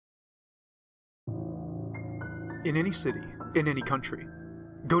In any city, in any country,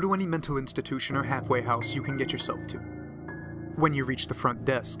 go to any mental institution or halfway house you can get yourself to. When you reach the front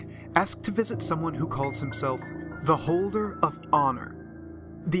desk, ask to visit someone who calls himself the Holder of Honor.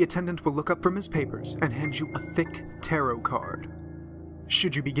 The attendant will look up from his papers and hand you a thick tarot card.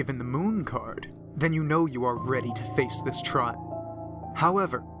 Should you be given the Moon card, then you know you are ready to face this trial.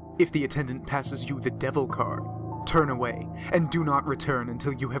 However, if the attendant passes you the Devil card, turn away and do not return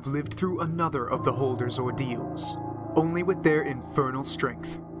until you have lived through another of the Holder's ordeals. Only with their infernal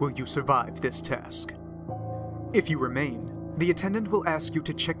strength will you survive this task. If you remain, the attendant will ask you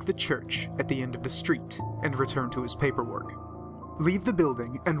to check the church at the end of the street and return to his paperwork. Leave the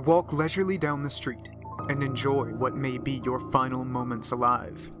building and walk leisurely down the street and enjoy what may be your final moments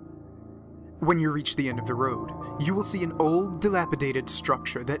alive. When you reach the end of the road, you will see an old, dilapidated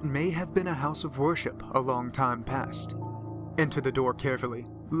structure that may have been a house of worship a long time past. Enter the door carefully,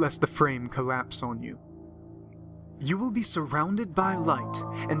 lest the frame collapse on you. You will be surrounded by light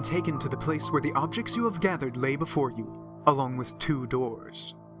and taken to the place where the objects you have gathered lay before you, along with 2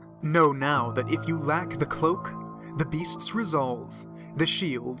 doors. Know now that if you lack the cloak, the beast's resolve, the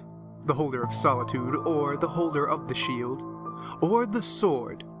shield, the Holder of Solitude or the Holder of the Shield, or the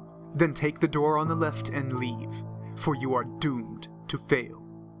sword, then take the door on the left and leave, for you are doomed to fail.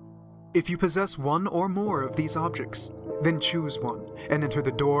 If you possess one or more of these objects, then choose one and enter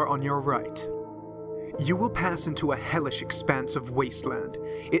the door on your right. You will pass into a hellish expanse of wasteland,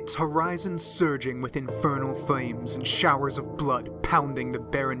 its horizon surging with infernal flames and showers of blood pounding the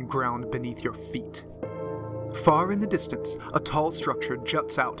barren ground beneath your feet. Far in the distance, a tall structure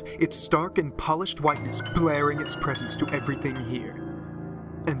juts out, its stark and polished whiteness blaring its presence to everything here.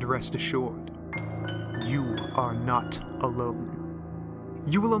 And rest assured, you are not alone.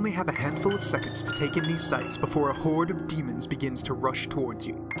 You will only have a handful of seconds to take in these sights before a horde of demons begins to rush towards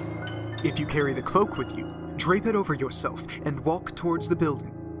you. If you carry the cloak with you, drape it over yourself and walk towards the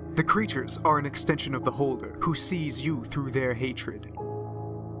building. The creatures are an extension of the Holder, who sees you through their hatred.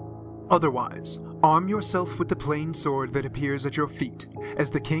 Otherwise, arm yourself with the plain sword that appears at your feet, as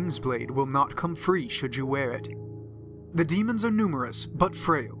the King's Blade will not come free should you wear it. The demons are numerous, but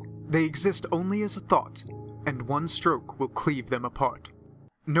frail. They exist only as a thought, and one stroke will cleave them apart.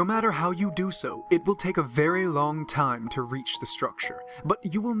 No matter how you do so, it will take a very long time to reach the structure, but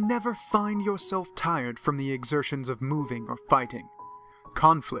you will never find yourself tired from the exertions of moving or fighting.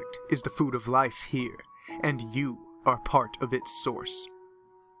 Conflict is the food of life here, and you are part of its source.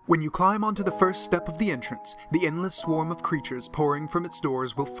 When you climb onto the first step of the entrance, the endless swarm of creatures pouring from its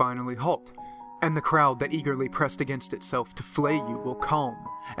doors will finally halt, and the crowd that eagerly pressed against itself to flay you will calm,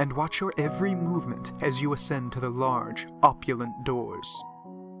 and watch your every movement as you ascend to the large, opulent doors.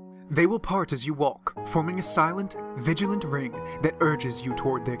 They will part as you walk, forming a silent, vigilant ring that urges you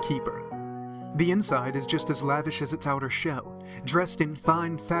toward their keeper. The inside is just as lavish as its outer shell, dressed in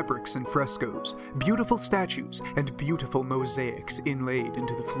fine fabrics and frescoes, beautiful statues, and beautiful mosaics inlaid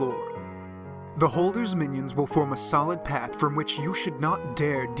into the floor. The Holder's minions will form a solid path from which you should not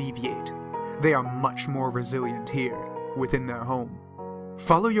dare deviate. They are much more resilient here, within their home.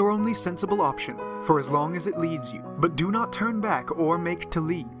 Follow your only sensible option, for as long as it leads you, but do not turn back or make to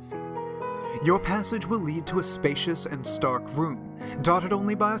leave. Your passage will lead to a spacious and stark room, dotted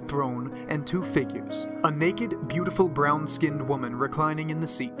only by a throne and 2 figures, a naked, beautiful brown-skinned woman reclining in the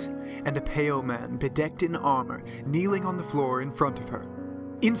seat, and a pale man bedecked in armor kneeling on the floor in front of her.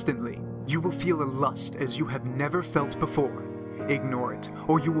 Instantly, you will feel a lust as you have never felt before. Ignore it,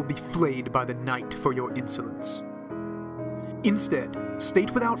 or you will be flayed by the night for your insolence. Instead,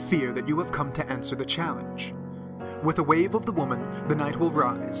 state without fear that you have come to answer the challenge. With a wave of the woman, the knight will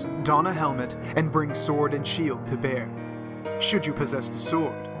rise, don a helmet, and bring sword and shield to bear. Should you possess the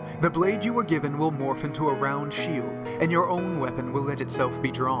sword, the blade you were given will morph into a round shield, and your own weapon will let itself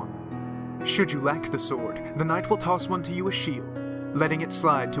be drawn. Should you lack the sword, the knight will toss one to you as shield, letting it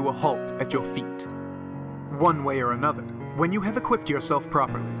slide to a halt at your feet. One way or another, when you have equipped yourself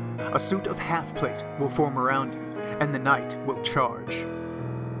properly, a suit of half-plate will form around you, and the knight will charge.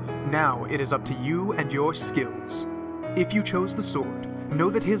 Now it is up to you and your skills. If you chose the sword, know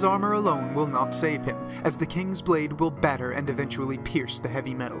that his armor alone will not save him, as the King's Blade will batter and eventually pierce the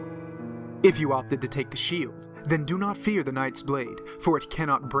heavy metal. If you opted to take the shield, then do not fear the knight's blade, for it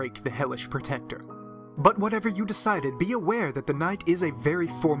cannot break the hellish protector. But whatever you decided, be aware that the knight is a very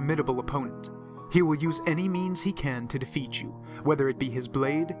formidable opponent. He will use any means he can to defeat you, whether it be his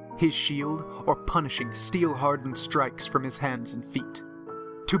blade, his shield, or punishing steel-hardened strikes from his hands and feet.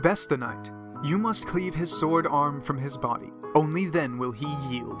 To best the knight, you must cleave his sword arm from his body. Only then will he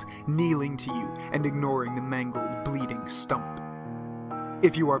yield, kneeling to you and ignoring the mangled, bleeding stump.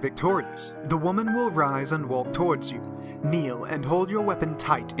 If you are victorious, the woman will rise and walk towards you, kneel and hold your weapon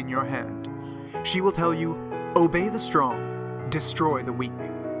tight in your hand. She will tell you, "Obey the strong, destroy the weak."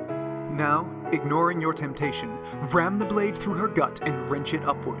 Now, ignoring your temptation, ram the blade through her gut and wrench it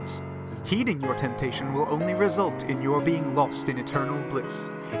upwards. Heeding your temptation will only result in your being lost in eternal bliss,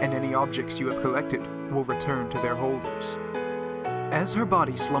 and any objects you have collected will return to their holders. As her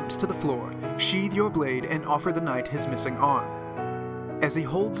body slumps to the floor, sheathe your blade and offer the knight his missing arm. As he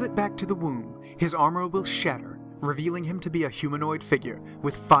holds it back to the womb, his armor will shatter, revealing him to be a humanoid figure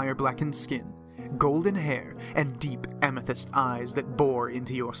with fire-blackened skin, golden hair, and deep amethyst eyes that bore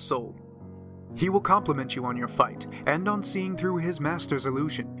into your soul. He will compliment you on your fight, and on seeing through his master's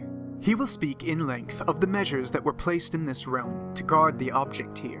illusion. He will speak in length of the measures that were placed in this realm to guard the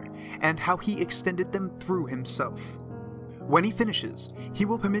object here, and how he extended them through himself. When he finishes, he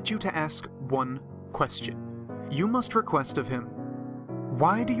will permit you to ask one question. You must request of him,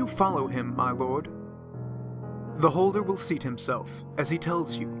 "Why do you follow him, my lord?" The holder will seat himself as he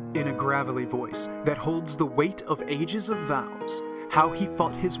tells you, in a gravelly voice that holds the weight of ages of vows, how he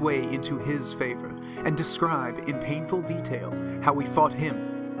fought his way into his favor, and describe in painful detail how he fought him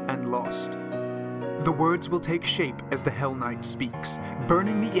and lost. The words will take shape as the Hell Knight speaks,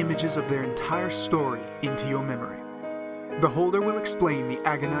 burning the images of their entire story into your memory. The holder will explain the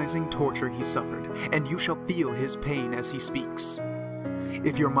agonizing torture he suffered, and you shall feel his pain as he speaks.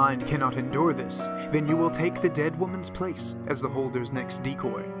 If your mind cannot endure this, then you will take the dead woman's place as the holder's next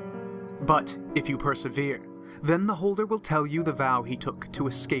decoy. But if you persevere, then the holder will tell you the vow he took to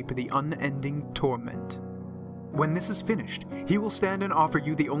escape the unending torment. When this is finished, he will stand and offer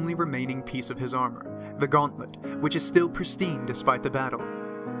you the only remaining piece of his armor, the gauntlet, which is still pristine despite the battle.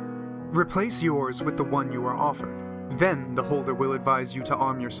 Replace yours with the one you are offered. Then the holder will advise you to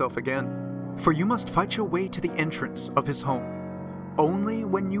arm yourself again, for you must fight your way to the entrance of his home. Only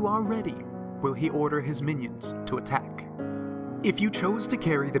when you are ready will he order his minions to attack. If you chose to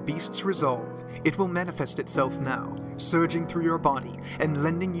carry the beast's resolve, it will manifest itself now, surging through your body and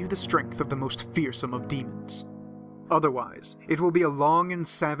lending you the strength of the most fearsome of demons. Otherwise, it will be a long and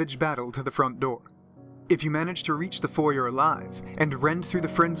savage battle to the front door. If you manage to reach the foyer alive and rend through the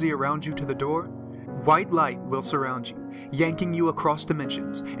frenzy around you to the door, white light will surround you, yanking you across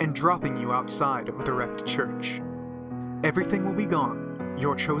dimensions and dropping you outside of the wrecked church. Everything will be gone,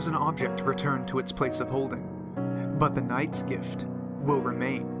 your chosen object returned to its place of holding, but the knight's gift will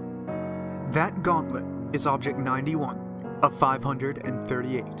remain. That gauntlet is Object 91 of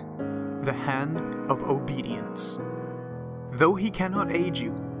 538, the Hand of Obedience. Though he cannot aid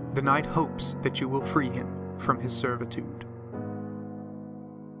you, the knight hopes that you will free him from his servitude.